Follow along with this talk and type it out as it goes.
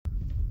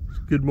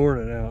Good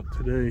morning out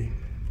today.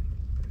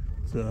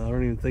 I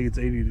don't even think it's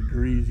 80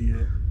 degrees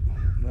yet.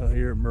 I'm out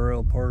here at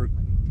Murrell Park.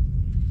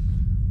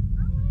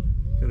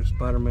 Got a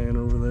Spider-Man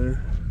over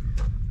there.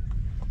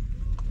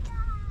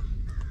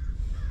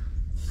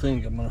 I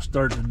think I'm gonna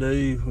start the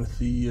day with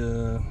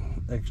the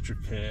extra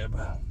cab.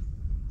 I'm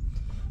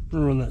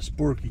gonna run that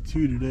Sporky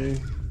 2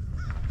 today.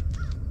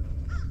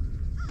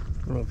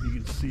 I don't know if you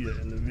can see it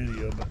in the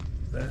video, but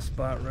that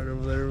spot right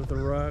over there with the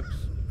rocks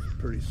is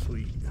pretty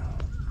sweet.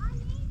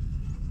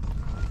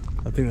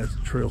 I think that's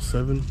Trail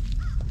 7.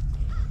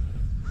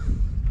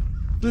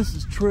 This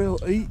is Trail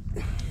 8.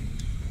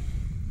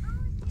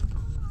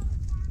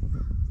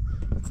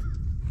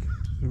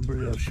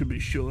 Everybody else should be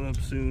showing up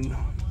soon.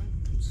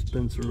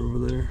 Spencer over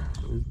there,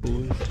 his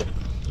boys.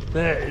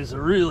 That is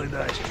a really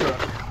nice truck.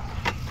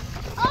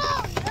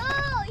 Oh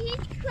no,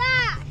 he's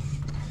crashed.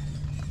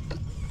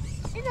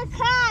 It's a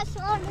crash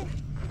on it.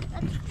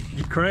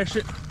 You crash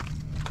it?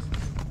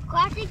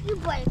 Crash it, you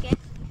break it.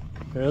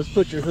 Here, let's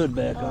put your hood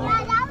back on.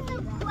 Yeah, that was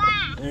a crash.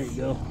 There you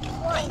go.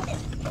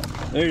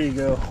 There you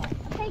go.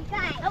 Hey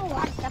guys, I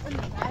watched up in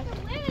the back. It's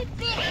a really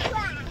big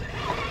crash.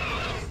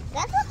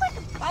 That looks like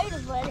a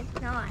spider, but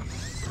it's not.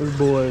 This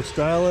boy is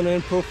styling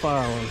and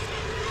profiling.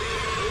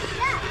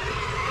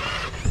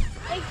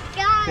 Hey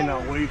guys.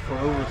 Cannot wait for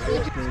over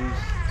 6 days.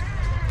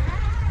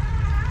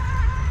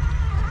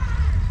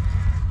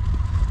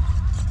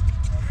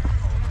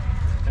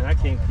 And I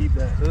can't keep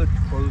that hood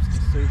closed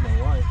to save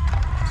my life.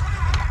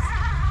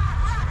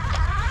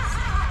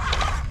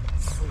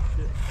 Oh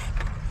shit.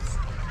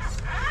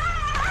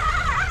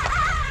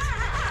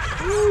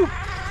 Woo!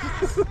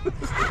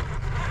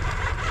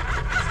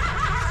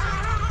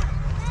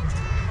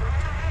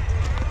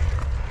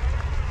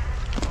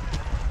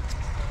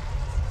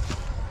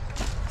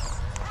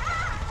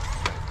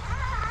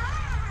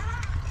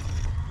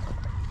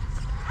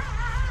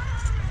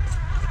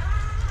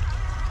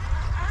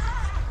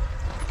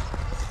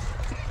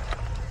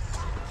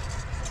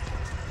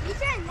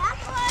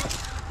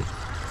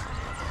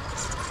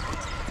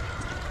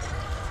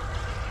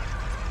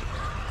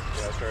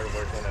 I started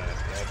working at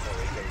National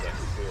Weekend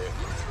next to it.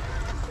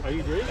 Are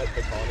you doing? That's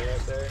the colony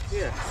right there.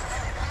 Yeah.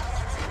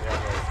 Yeah,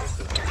 I'm like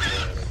assistant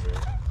manager.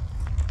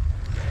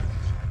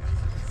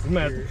 You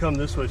might have to come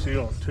this way so you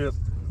don't tip.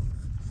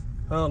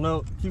 Oh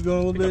no, keep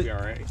going a little bit. It'll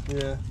be alright.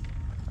 Yeah.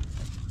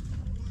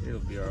 It'll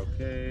be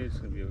okay. It's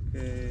gonna be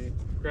okay.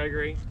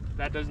 Gregory,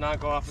 that does not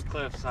go off the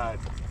cliffside.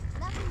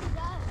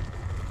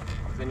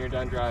 Then you're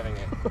done driving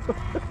it.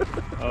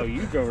 Oh,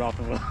 you drove it off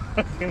the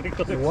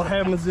cliff. What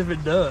happens if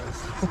it does?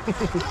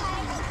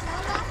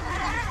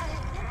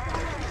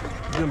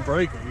 You're gonna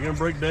break it. You're gonna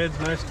break Dad's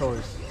nice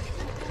toys.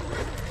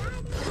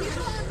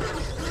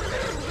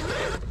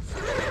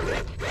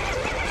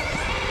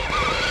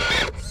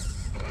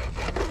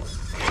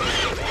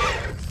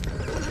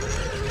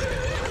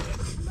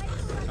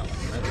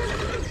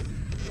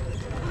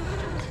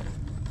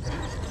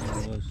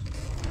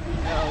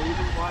 No, you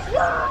just watch it. You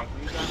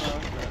got no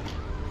interest.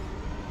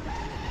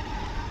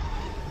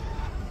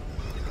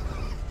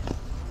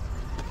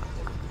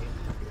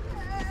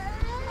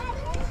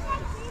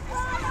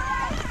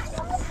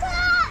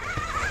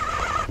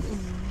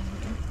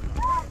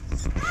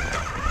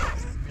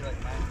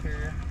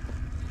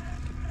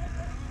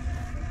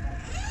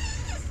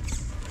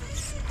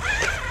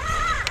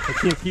 I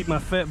can't keep my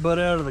fat butt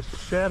out of the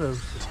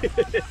shadows.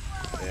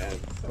 Yeah.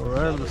 Or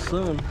out of the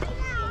sun.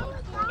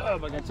 Oh,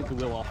 but I gotta take the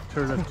wheel off.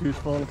 Turn that two's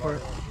falling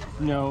apart.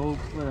 No,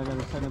 but I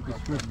gotta tighten up the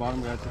screw at the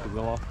bottom. I gotta take the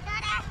wheel off.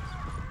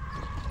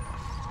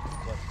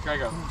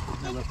 Grego.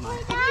 Did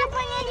I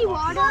bring any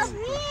water?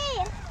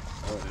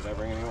 Oh, did I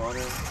bring any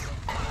water?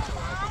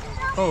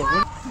 Oh,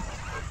 what?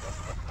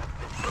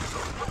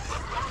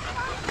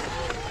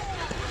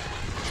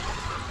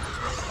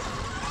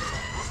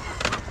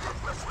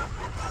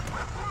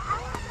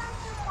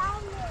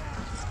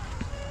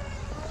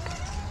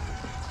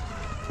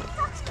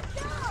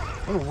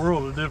 What a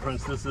world of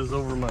difference this is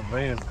over my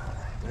van.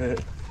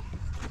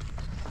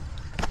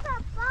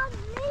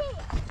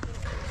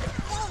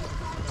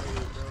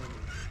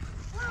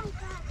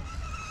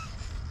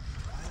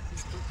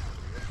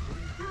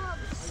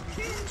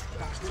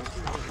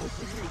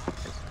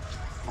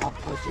 Stop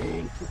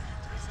pushing.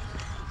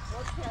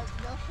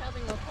 No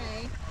shoving, okay?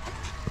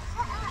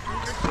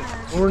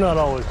 We're not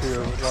always here.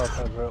 A lot of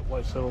times we're at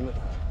White Settlement.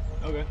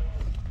 Okay.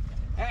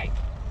 Hey,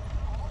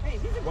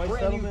 these are White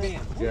brand new Settlement?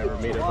 vans. Did you ever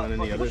meet up on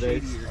any other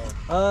days?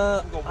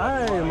 I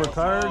am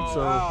retired,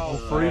 so I'm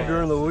free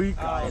during the week.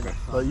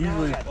 But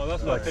usually,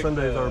 like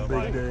Sundays are a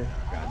big day.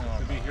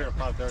 To be here at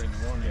 5:30 in the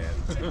morning.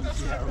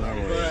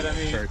 Normally But, I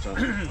mean- church on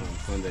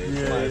Sundays.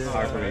 Yeah, It's yeah.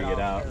 hard for me to get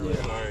out. But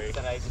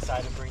That I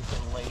decided to bring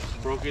some late.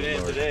 Broke it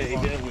in today,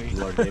 didn't we?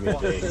 Lord gave me a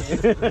day.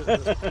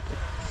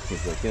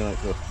 He's like, you know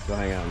what, go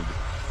hang out and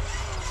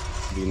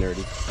be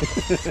nerdy.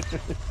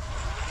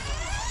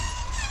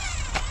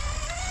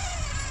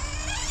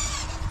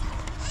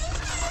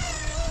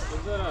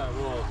 Is that a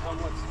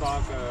somewhat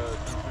stock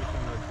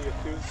transmission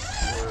TF2? Or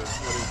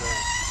what is that?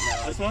 No,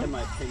 This one? in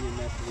my opinion,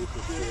 that's loose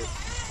as shit.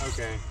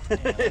 Okay.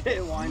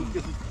 It winds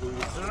because it's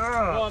fluid.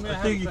 I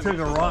think you took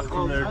a rock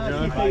from there,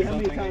 John. How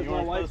many times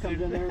my wife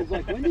comes in there and is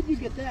like, when did you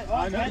get that? Oh,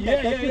 I got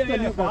that. That's just a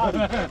new body.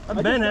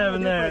 I've been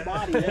having that.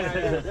 Body. Yeah,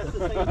 that's the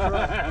same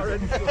truck. I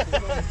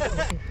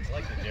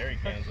like the jerry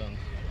cans on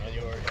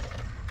yours.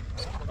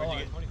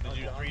 Did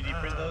you 3D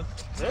print those?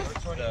 This?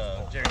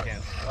 The jerry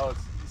cans. Oh,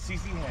 it's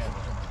CC hand.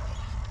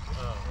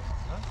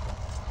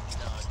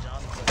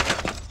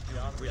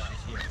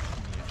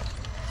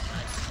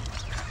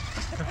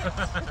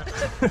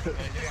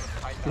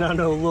 Not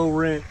no low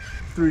rent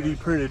 3D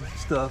printed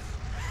stuff.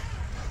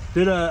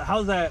 Dude,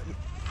 how's that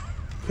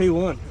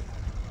K1?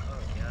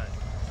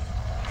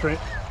 Trent?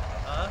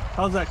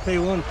 How's that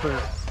K1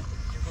 print?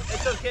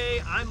 It's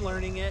okay. I'm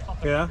learning it.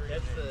 Yeah?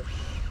 That's the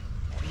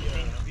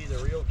seems to be the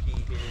real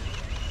key here.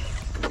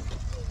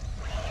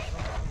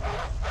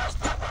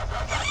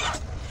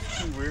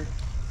 Weird.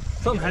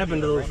 Something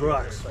happened to those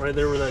rocks right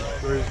there where the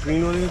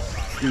green one is.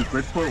 Dude,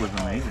 Bridgeport was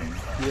amazing.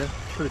 Yeah,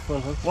 pretty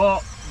fun, huh?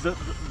 Well,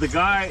 the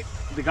guy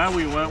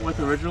we went with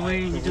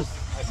originally, he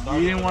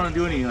didn't want to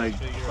do any like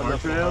hard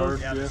trails.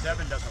 Yeah, the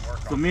 7 doesn't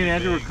work. So me and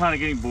Andrew were kind of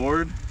getting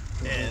bored.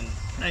 And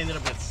I ended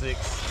up at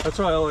 6. That's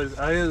why I always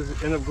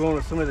end up going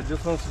with somebody that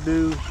just wants to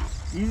do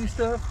easy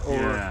stuff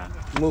or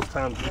most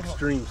times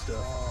extreme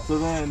stuff. So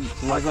then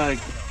I was like,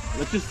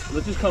 let's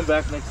just come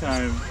back next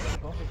time.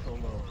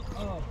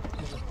 Oh,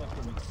 because it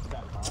fucking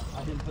got hot.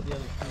 I didn't put the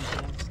other screws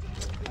on.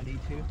 I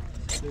need to.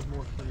 There's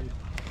more food.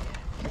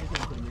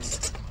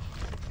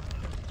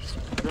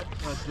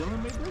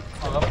 Dylan made this?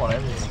 Hung up on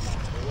everything.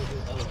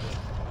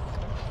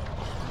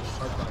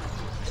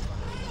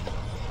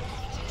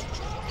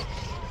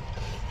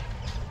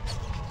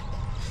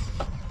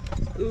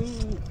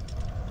 Ooh.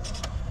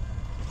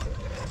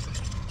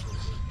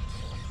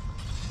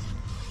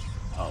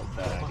 Oh,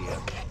 bad idea.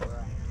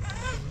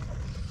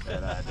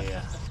 Bad idea.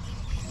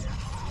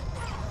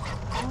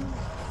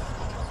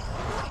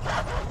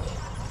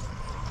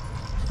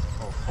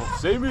 Oh,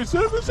 save me,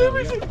 save me, save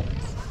me, save me.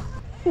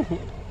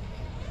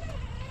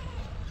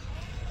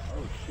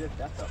 Oh shit,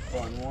 that's a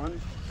fun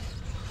one.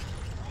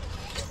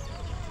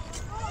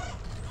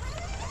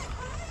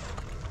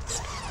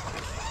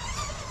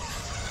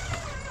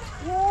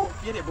 Woo!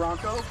 Get it,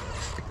 Bronco.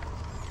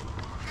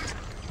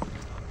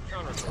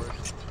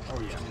 Oh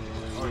yeah.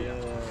 Oh yeah.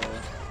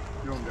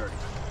 You're doing dirty.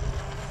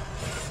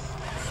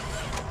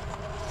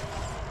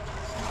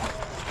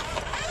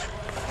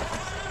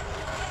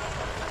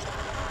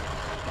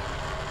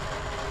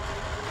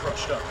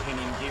 Crushed up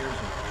pinion gears.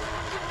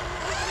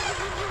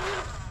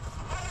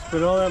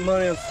 Spend all that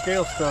money on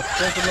scale stuff.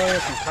 Spend the money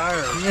on some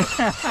tires.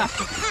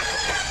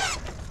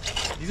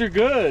 These are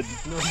good.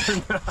 No, they're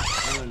not.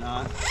 No, they're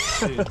not.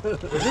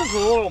 They're just a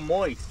little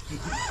moist.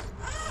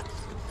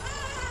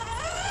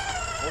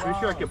 Pretty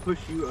sure I could push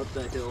you up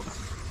that hill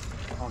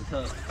on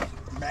tough.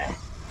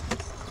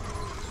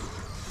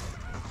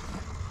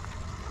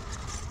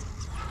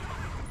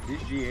 These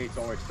G8s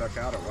always stuck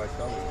out at White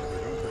Settlement.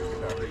 They're doing pretty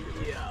good out there.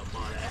 Yeah,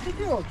 I think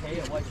they're okay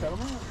at White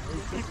Settlement.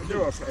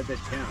 They're okay at that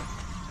town.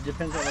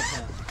 Depends on the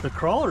town. The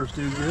crawlers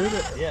do good.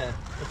 Yeah,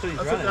 that's what he's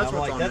That's running. what's I'm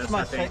like, on that's this,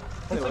 my I think.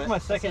 that's like my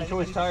second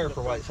choice tire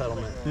for White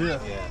Settlement. Yeah.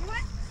 Yeah.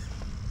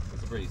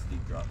 It's a pretty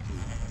steep drop too.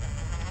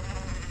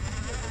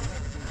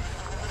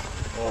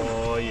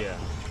 Oh yeah.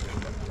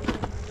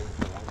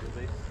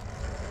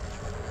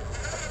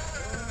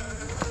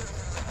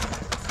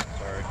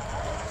 Sorry.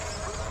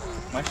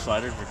 My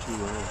sliders were too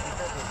low.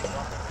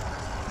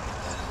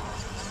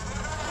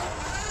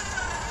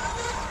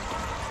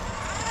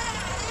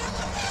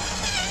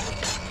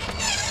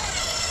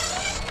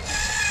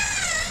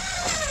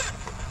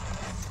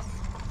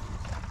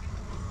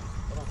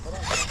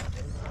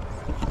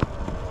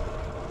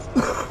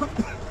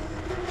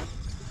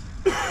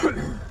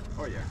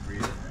 Oh yeah,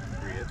 read it.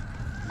 Read it.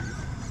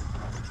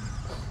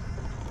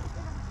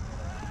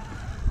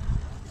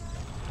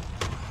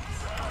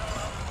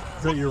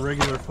 Is that your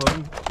regular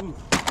phone? Ooh.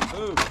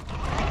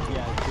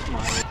 Yeah, it's just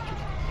mine.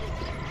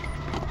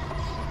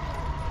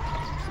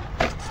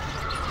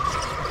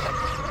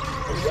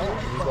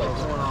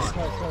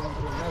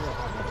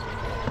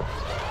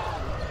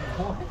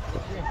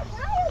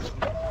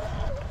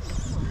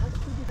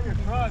 Your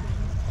truck.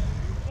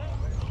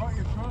 Park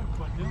your truck,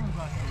 but Dylan's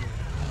not here.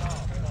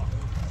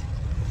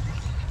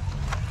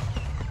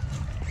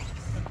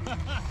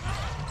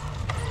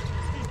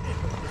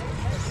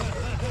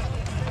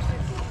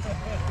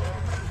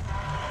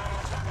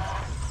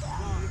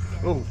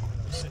 Oh.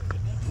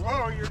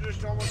 Whoa, you're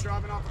just almost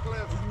driving off a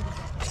cliff.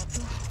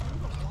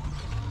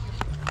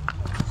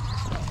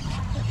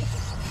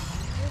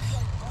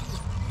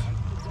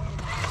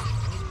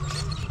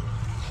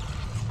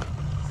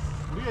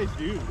 What do you guys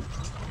do?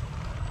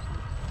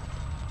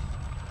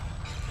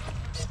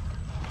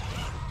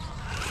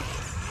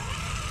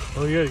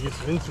 Oh, you gotta get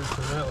some inserts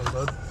for that one,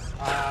 bud.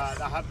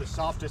 I have the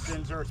softest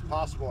inserts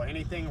possible.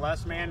 Anything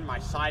less, man, my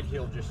side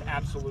heel just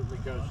absolutely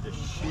goes to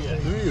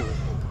shit. Really?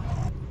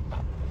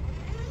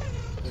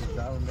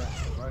 Dialing back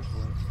the right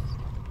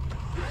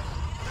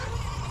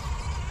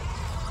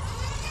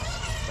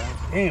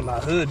way. Damn, my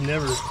hood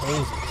never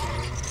closes.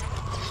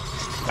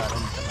 Got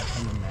him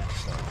in that.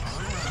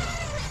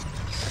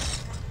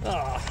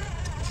 Ah.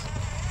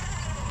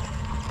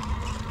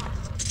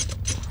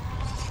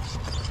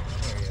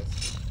 There he is.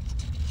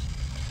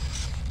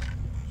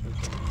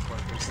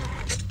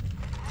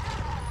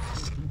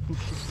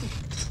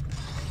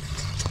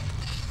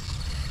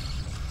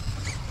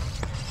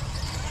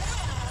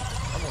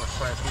 I'm gonna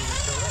crash you even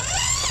showed up.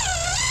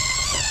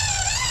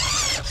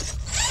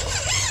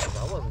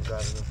 I wasn't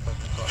driving this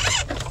fucking car.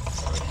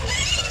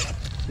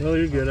 No,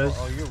 you're good. I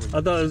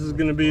thought this was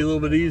gonna be a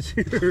little bit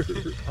easier.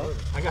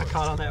 I got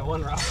caught on that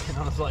one rock and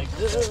I was like, And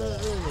he was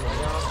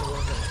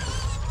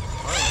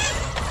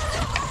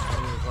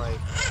like,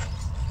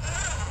 I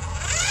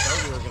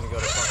thought we were gonna go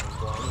to fucking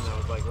Blum, and I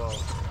was like, well,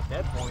 at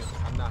that point,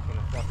 I'm not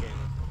gonna fucking.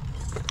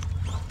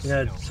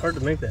 Yeah, it's hard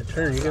to make that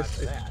turn. You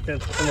guys got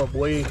to come up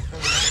way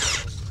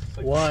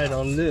wide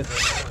on this.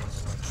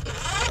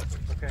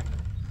 Okay.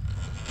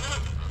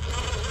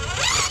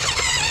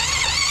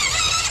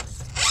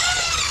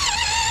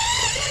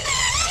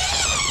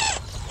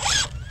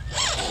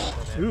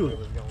 Ooh. It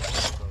was going on, so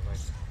I was like,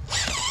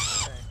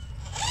 okay.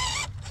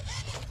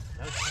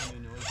 that was kind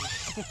of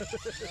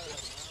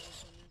noisy.